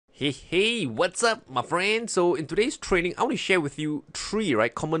Hey, what's up, my friend? So in today's training, I want to share with you three,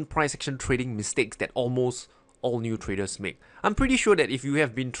 common price action trading mistakes that almost all new traders make. I'm pretty sure that if you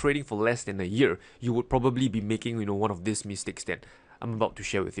have been trading for less than a year, you would probably be making, one of these mistakes that I'm about to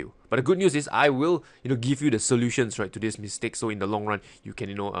share with you. But the good news is I will, give you the solutions, to this mistake. So in the long run, you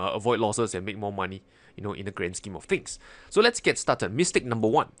can, avoid losses and make more money, in the grand scheme of things. So let's get started. Mistake number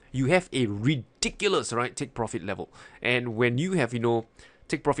one: you have a ridiculous, take profit level, and when you have,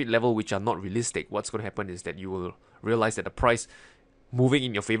 take profit level which are not realistic, what's going to happen is that you will realize that the price moving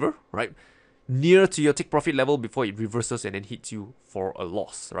in your favor, near to your take profit level before it reverses and then hits you for a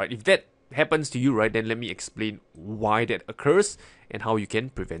loss, If that happens to you, then let me explain why that occurs and how you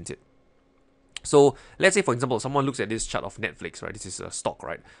can prevent it. So let's say, for example, someone looks at this chart of Netflix, This is a stock,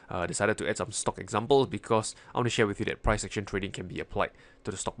 Decided to add some stock examples because I want to share with you that price action trading can be applied to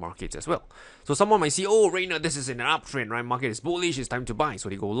the stock markets as well. So someone might see, oh, Rayner, this is an uptrend, Market is bullish, it's time to buy. So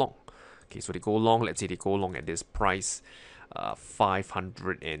they go long. Okay, so they go long. Let's say they go long at this price,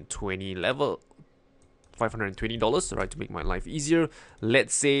 520 level, $520, to make my life easier.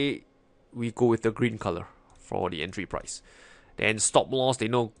 Let's say we go with the green color for the entry price. Then stop loss, they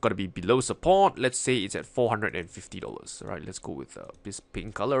know gotta be below support. Let's say it's at $450. Let's go with this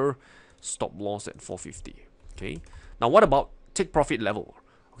pink color. Stop loss at 450. Okay. Now what about take profit level?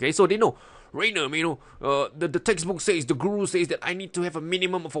 Okay, so they know, Rayner, the textbook says, the guru says that I need to have a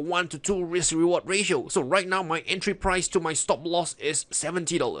minimum of a 1-to-2 risk reward ratio. So right now my entry price to my stop loss is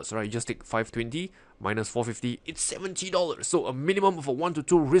 $70. You just take 520 minus 450, it's $70. So a minimum of a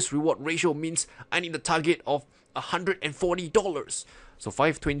 1-to-2 risk reward ratio means I need a target of $140. So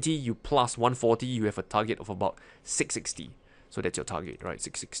 520 you plus 140, you have a target of about 660. So that's your target,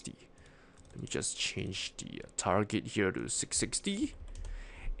 660. Let me just change the target here to 660.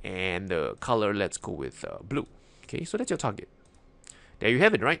 And the color, let's go with blue. Okay, so that's your target. There you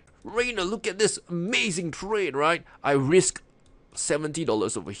have it, Rayner, look at this amazing trade, I risk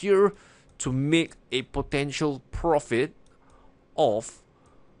 $70 over here to make a potential profit of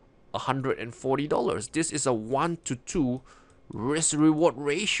 $140. This is a 1-to-2 risk reward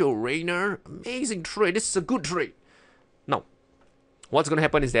ratio, Rayner. Amazing trade. This is a good trade. Now, what's going to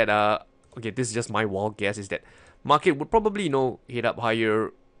happen is that, okay, this is just my wild guess, is that market would probably, head up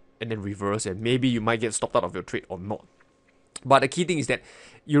higher and then reverse, and maybe you might get stopped out of your trade or not. But the key thing is that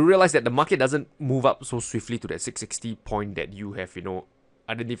you realize that the market doesn't move up so swiftly to that 660 point that you have,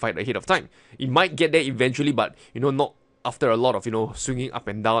 identified ahead of time. It might get there eventually, but, not after a lot of, swinging up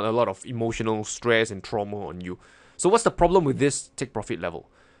and down, a lot of emotional stress and trauma on you. So what's the problem with this take profit level?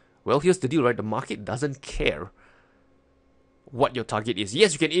 Well, here's the deal, The market doesn't care what your target is.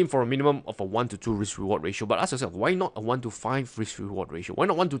 Yes, you can aim for a minimum of a 1-to-2 risk reward ratio, but ask yourself, why not a 1-to-5 risk reward ratio? Why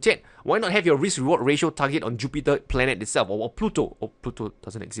not 1-to-10? Why not have your risk reward ratio target on Jupiter planet itself, or Pluto? Or Pluto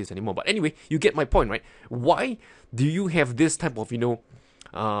doesn't exist anymore. But anyway, you get my point, Why do you have this type of,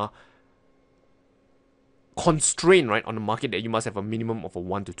 constraint, on the market that you must have a minimum of a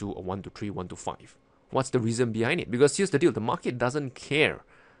 1-to-2, a 1-to-3, 1-to-5? What's the reason behind it? Because here's the deal, the market doesn't care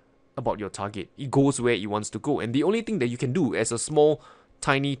about your target. It goes where it wants to go, and the only thing that you can do as a small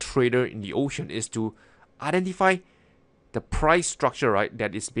tiny trader in the ocean is to identify the price structure,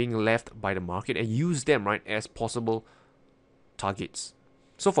 that is being left by the market, and use them, as possible targets.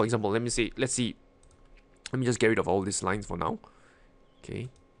 So for example, let me just get rid of all these lines for now. Okay,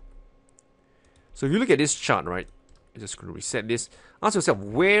 so if you look at this chart, I'm just going to reset this. Ask yourself,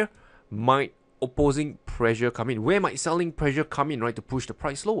 where might opposing pressure come in? Where might selling pressure come in, to push the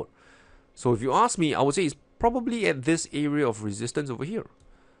price lower? So if you ask me, I would say it's probably at this area of resistance over here.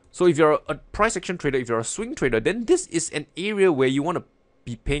 So if you're a price action trader, if you're a swing trader, then this is an area where you want to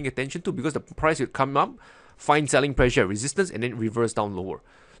be paying attention to, because the price will come up, find selling pressure, resistance, and then reverse down lower.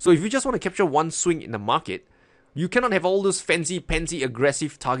 So if you just want to capture one swing in the market, you cannot have all those fancy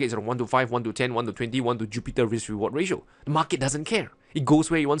aggressive targets on 1-to-5, 1-to-10, 1-to-20, 1 to Jupiter risk reward ratio. The market doesn't care. It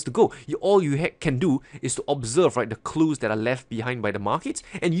goes where it wants to go. All you can do is to observe, the clues that are left behind by the markets,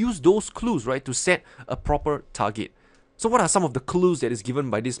 and use those clues, to set a proper target. So what are some of the clues that is given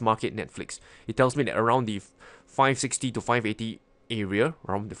by this market, Netflix? It tells me that around the 560 to 580 area,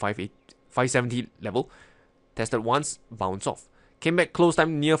 around the 570 level, tested once, bounce off. Came back close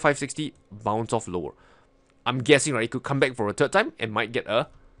time near 560, bounce off lower. I'm guessing, it could come back for a third time and might get a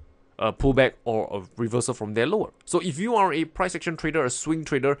pullback or a reversal from there lower. So if you are a price action trader, a swing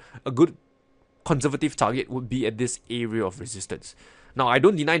trader, a good conservative target would be at this area of resistance. Now, I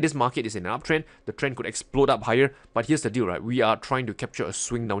don't deny this market is in an uptrend. The trend could explode up higher, but here's the deal, We are trying to capture a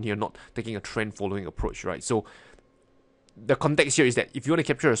swing down here, not taking a trend following approach, So the context here is that if you want to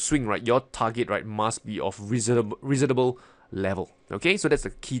capture a swing, your target, must be of reasonable level. Okay, so that's the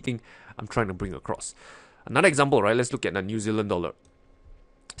key thing I'm trying to bring across. Another example, right? Let's look at the New Zealand dollar.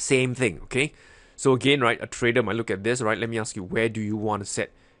 Same thing, okay? So again, right, a trader might look at this, right? Let me ask you, where do you want to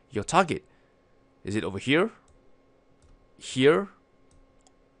set your target? Is it over here, here,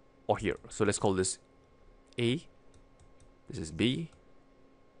 or here? So let's call this A, this is B,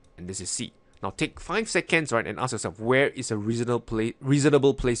 and this is C. Now take 5 seconds, right, and ask yourself, where is a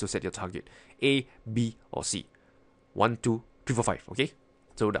reasonable place to set your target? A, B, or C? 1, 2, 3, 4, 5, okay?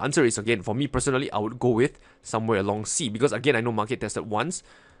 So the answer is, again, for me personally, I would go with somewhere along C. Because again, I know market tested once,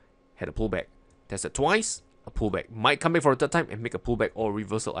 had a pullback. Tested twice, a pullback. Might come back for a third time and make a pullback or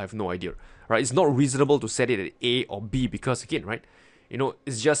reversal. I have no idea. Right? It's not reasonable to set it at A or B because, again, right,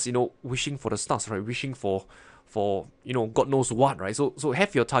 it's just, wishing for the stars, right? Wishing for God knows what, right? So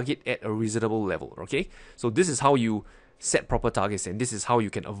have your target at a reasonable level, okay? So this is how you set proper targets, and this is how you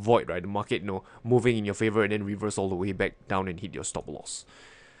can avoid, right, the market, moving in your favor and then reverse all the way back down and hit your stop loss.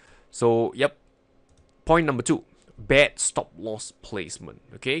 So, yep. Point number 2, bad stop loss placement,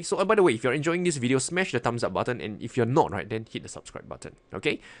 okay? So, by the way, if you're enjoying this video, smash the thumbs up button, and if you're not, right, then hit the subscribe button,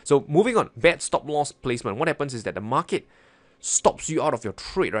 okay? So, moving on, bad stop loss placement. What happens is that the market stops you out of your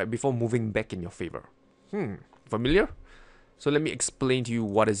trade, right, before moving back in your favor. Familiar? So, let me explain to you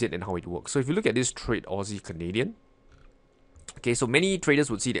what is it and how it works. So, if you look at this trade, Aussie Canadian, okay, so many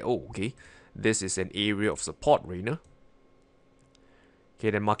traders would see that, oh, okay, this is an area of support, Rayner. Okay,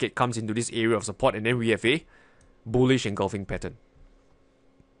 then market comes into this area of support, and then we have a bullish engulfing pattern.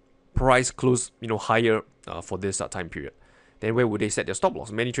 Price close, higher for this time period. Then where would they set their stop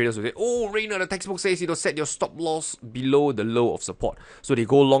loss? Many traders would say, oh, Rayner, the textbook says, set your stop loss below the low of support. So they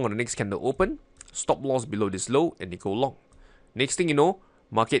go long on the next candle open, stop loss below this low, and they go long. Next thing you know,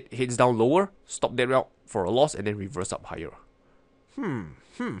 market heads down lower, stop that out for a loss, and then reverse up higher.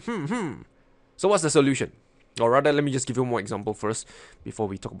 So what's the solution? Or rather, let me just give you more example first before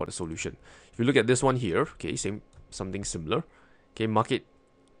we talk about the solution. If you look at this one here, okay, something similar. Okay, market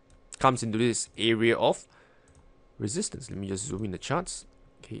comes into this area of resistance. Let me just zoom in the charts.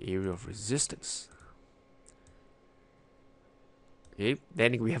 Okay, area of resistance. Okay,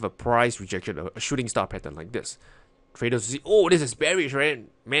 then we have a price rejection, a shooting star pattern like this. Traders see, oh, this is bearish, right?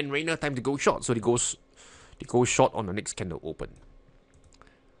 Man, Rayner, time to go short. So they go short on the next candle open.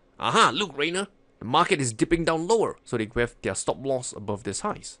 Aha, look, Rayner, the market is dipping down lower. So they have their stop loss above this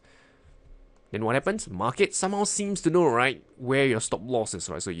highs. Then what happens? Market somehow seems to know, right, where your stop loss is,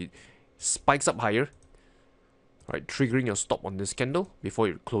 right? So it spikes up higher, right, triggering your stop on this candle before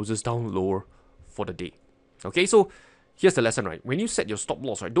it closes down lower for the day. Okay, so here's the lesson, right? When you set your stop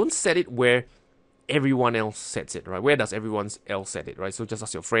loss, right, don't set it where everyone else sets it, right? Where does everyone else set it, right? So just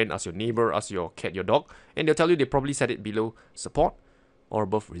ask your friend, ask your neighbor, ask your cat, your dog, and they'll tell you they probably set it below support or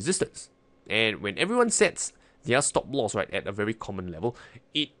above resistance. And when everyone sets their stop loss, right, at a very common level,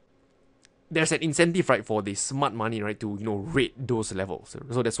 there's an incentive, right, for the smart money, right, to, rate those levels.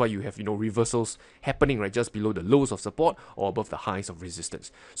 So that's why you have, reversals happening, right, just below the lows of support or above the highs of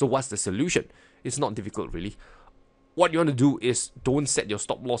resistance. So what's the solution? It's not difficult, really. What you want to do is don't set your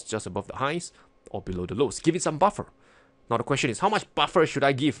stop loss just above the highs or below the lows. Give it some buffer. Now the question is, how much buffer should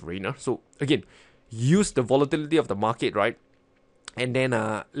I give, Rayner? So again, use the volatility of the market, right, and then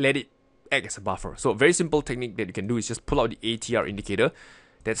let it act as a buffer. So a very simple technique that you can do is just pull out the ATR indicator.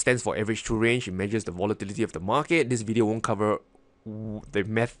 That stands for average true range. It measures the volatility of the market. This video won't cover the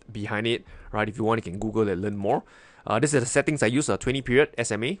math behind it, right? If you want, you can Google and learn more. This is the settings I use, a 20 period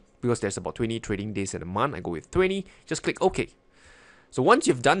SMA, because there's about 20 trading days in a month. I go with 20. Just click OK. So once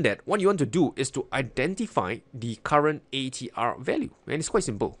you've done that, what you want to do is to identify the current ATR value. And it's quite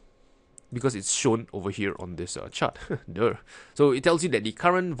simple, because it's shown over here on this chart. Duh. So it tells you that the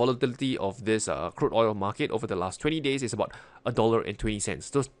current volatility of this crude oil market over the last 20 days is about $1.20.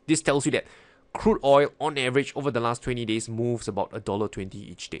 So this tells you that crude oil on average over the last 20 days moves about $1.20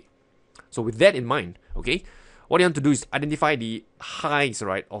 each day. So with that in mind, okay, what you want to do is identify the highs,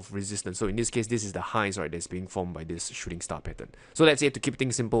 right, of resistance. So in this case, this is the highs, right, that's being formed by this shooting star pattern. So let's say, to keep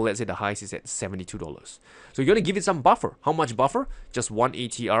things simple, let's say the highs is at $72. So you're going to give it some buffer. How much buffer? Just one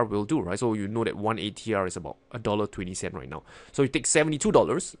ATR will do, right? So you know that one ATR is about $1.20 right now. So you take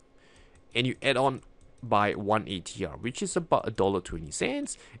 $72 and you add on by one ATR, which is about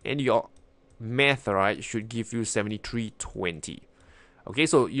 $1.20. And your math, right, should give you $73.20. Okay,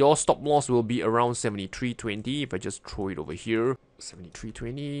 so your stop loss will be around $73.20. If I just throw it over here,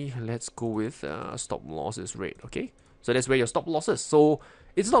 $73.20. Let's go with stop losses rate. Okay, so that's where your stop loss is. So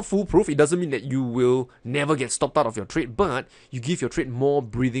it's not foolproof. It doesn't mean that you will never get stopped out of your trade, but you give your trade more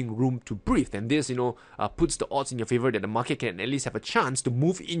breathing room to breathe. And this, puts the odds in your favor that the market can at least have a chance to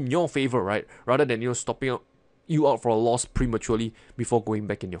move in your favor, right? Rather than, stopping out you out for a loss prematurely before going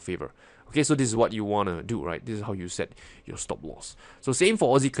back in your favor. Okay, so this is what you want to do, right? This is how you set your stop loss. So same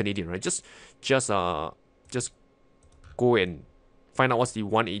for Aussie Canadian, right? Just go and find out what's the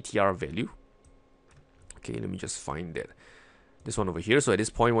 1 ATR value. Okay, let me just find that. This one over here. So at this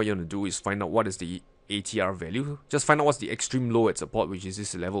point, what you want to do is find out what is the ATR value. Just find out what's the extreme low at support, which is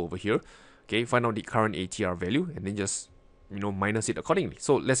this level over here. Okay, find out the current ATR value and then just, minus it accordingly.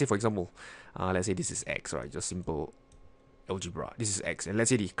 So let's say, for example, let's say this is X, right? Just simple algebra. This is X, and let's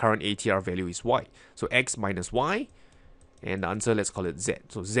say the current ATR value is Y. So X minus Y, and the answer, let's call it Z.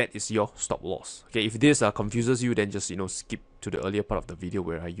 So Z is your stop loss. Okay, if this confuses you, then just skip to the earlier part of the video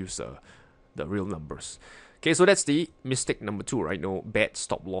where I use the real numbers. Okay, so that's the mistake number 2, right? No bad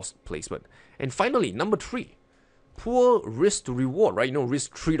stop loss placement. And finally, number 3, poor risk to reward, right?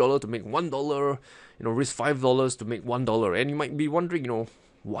 Risk $3 to make $1, risk $5 to make $1. And you might be wondering,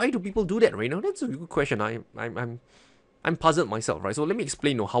 why do people do that, right? That's a good question. I'm puzzled myself, right? So let me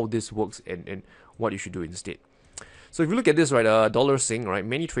explain how this works and what you should do instead. So if you look at this, right, dollar sing, right?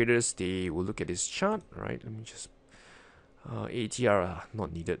 Many traders, they will look at this chart, right? Let me just ATR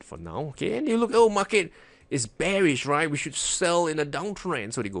not needed for now. Okay, and you look, market is bearish, right? We should sell in a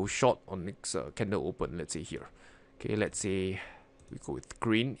downtrend. So they go short on next candle open, let's say here. Okay, let's say we go with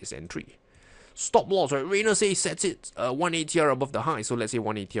green is entry. Stop loss, right? Rayner says sets it 1 ATR above the high. So let's say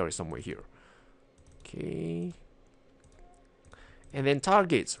 1 ATR is somewhere here. Okay. And then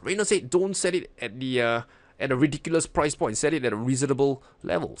targets. Rayner said don't set it at the at a ridiculous price point. Set it at a reasonable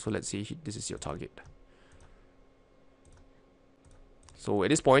level. So let's say this is your target. So at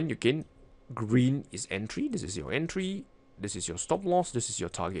this point, you can green is entry. This is your entry. This is your stop loss. This is your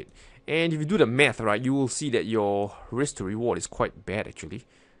target. And if you do the math, right, you will see that your risk to reward is quite bad actually.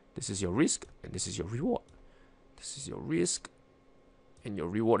 This is your risk and this is your reward. This is your risk and your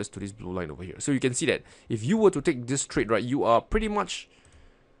reward is to this blue line over here. So you can see that if you were to take this trade, right, you are pretty much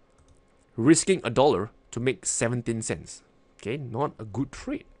risking $1 to make 17 cents. Okay, not a good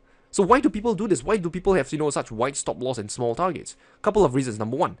trade. So why do people do this? Why do people have such wide stop loss and small targets? Couple of reasons.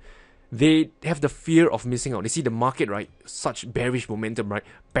 Number one, they have the fear of missing out. They see the market, right, such bearish momentum, right,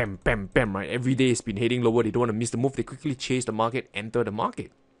 bam, bam, bam, right. Every day it's been heading lower. They don't want to miss the move. They quickly chase the market, enter the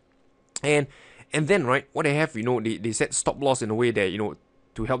market, and then, right, what they have, they set stop loss in a way that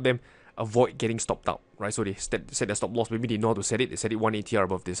to help them avoid getting stopped out, right? So they set their stop loss. Maybe they know how to set it. They set it 1 ATR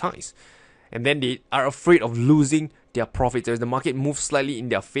above this highs. And then they are afraid of losing their profits as the market moves slightly in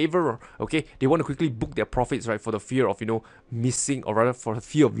their favor. Okay, they want to quickly book their profits, right, for the fear of missing, or rather for the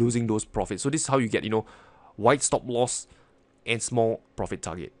fear of losing those profits. So this is how you get wide stop loss and small profit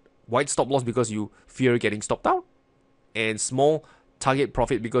target. Wide stop loss because you fear getting stopped out, and small target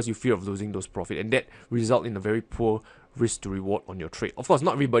profit because you fear of losing those profit, and that result in a very poor risk to reward on your trade. Of course,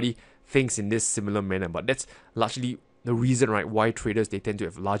 not everybody thinks in this similar manner, but that's largely the reason, right, why traders, they tend to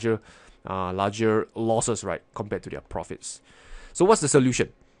have larger losses, right, compared to their profits. So what's the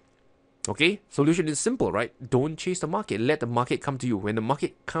solution? Okay, solution is simple, right? Don't chase the market. Let the market come to you. When the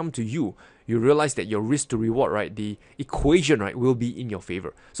market come to you, you realize that your risk to reward, right, the equation, right, will be in your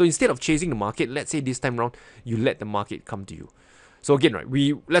favor. So instead of chasing the market, let's say this time around, you let the market come to you. So again, right,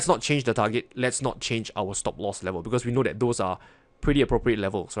 let's not change the target. Let's not change our stop loss level, because we know that those are pretty appropriate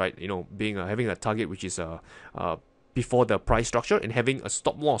levels, right? Having a target which is before the price structure, and having a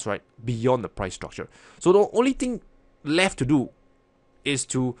stop loss, right, beyond the price structure. So the only thing left to do is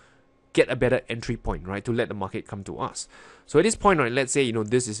to get a better entry point, right, to let the market come to us. So at this point, right, let's say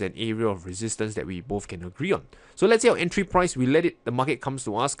this is an area of resistance that we both can agree on. So let's say our entry price, we let the market comes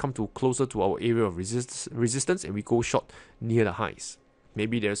to us, come to closer to our area of resistance, and we go short near the highs.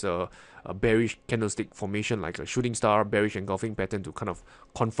 Maybe there's a bearish candlestick formation, like a shooting star bearish engulfing pattern, to kind of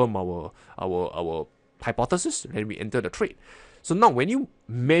confirm our hypothesis, and then we enter the trade. So now when you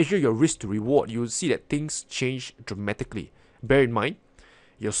measure your risk to reward, you'll see that things change dramatically. Bear in mind,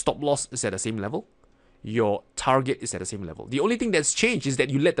 your stop loss is at the same level, your target is at the same level. The only thing that's changed is that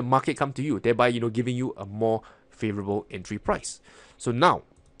you let the market come to you, thereby giving you a more favorable entry price. So now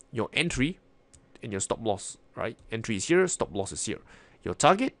your entry and your stop loss, right? Entry is here, stop loss is here. Your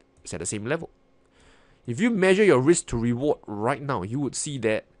target is at the same level. If you measure your risk to reward right now, you would see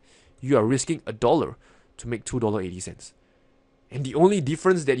that you are risking $1 to make $2.80. And the only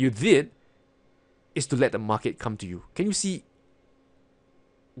difference that you did is to let the market come to you. Can you see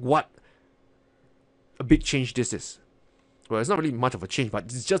what a big change this is? Well, it's not really much of a change, but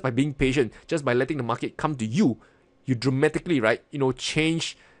it's just by being patient, just by letting the market come to you, you dramatically, right,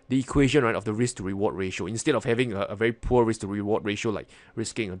 change the equation, right, of the risk to reward ratio. Instead of having a very poor risk to reward ratio, like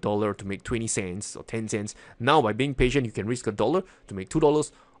risking $1 to make 20 cents or 10 cents, now by being patient, you can risk $1 to make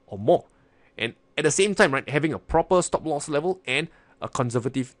 $2 or more. And At the same time, right, having a proper stop loss level and a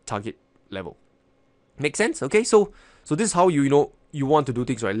conservative target level. Make sense? Okay, so this is how you want to do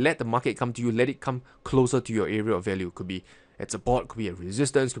things, right? Let the market come to you, let it come closer to your area of value. Could be at support, could be at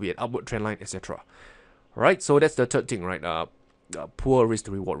resistance, could be at upward trend line, etc. Right? So that's the third thing, right? Poor risk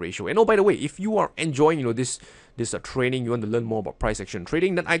to reward ratio. And oh, by the way, if you are enjoying this training, you want to learn more about price action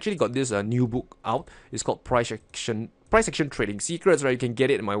trading, then I actually got this new book out. It's called Price Action Trading Secrets, right? You can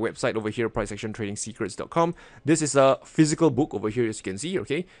get it at my website over here, priceactiontradingsecrets.com. This is a physical book over here, as you can see,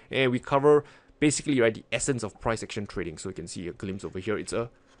 okay? And we cover basically, right, the essence of price action trading. So you can see a glimpse over here. It's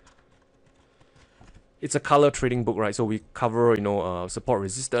a color trading book, right? So we cover, support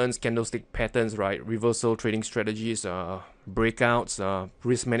resistance, candlestick patterns, right? Reversal trading strategies, breakouts,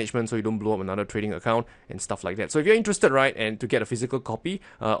 risk management so you don't blow up another trading account and stuff like that. So if you're interested, right, and to get a physical copy,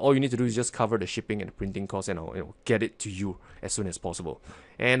 all you need to do is just cover the shipping and the printing cost, and I'll get it to you as soon as possible.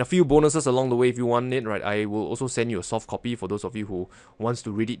 And a few bonuses along the way if you want it, right? I will also send you a soft copy for those of you who wants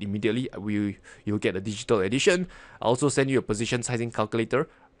to read it immediately. You'll get a digital edition. I'll also send you a position sizing calculator.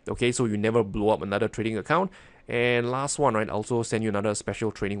 Okay, so you never blow up another trading account. And last one, right, I'll also send you another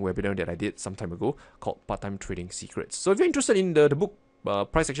special training webinar that I did some time ago called Part-Time Trading Secrets. So if you're interested in the book,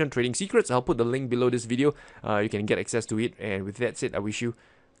 Price Action Trading Secrets, I'll put the link below this video. You can get access to it. And with that said, I wish you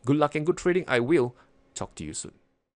good luck and good trading. I will talk to you soon.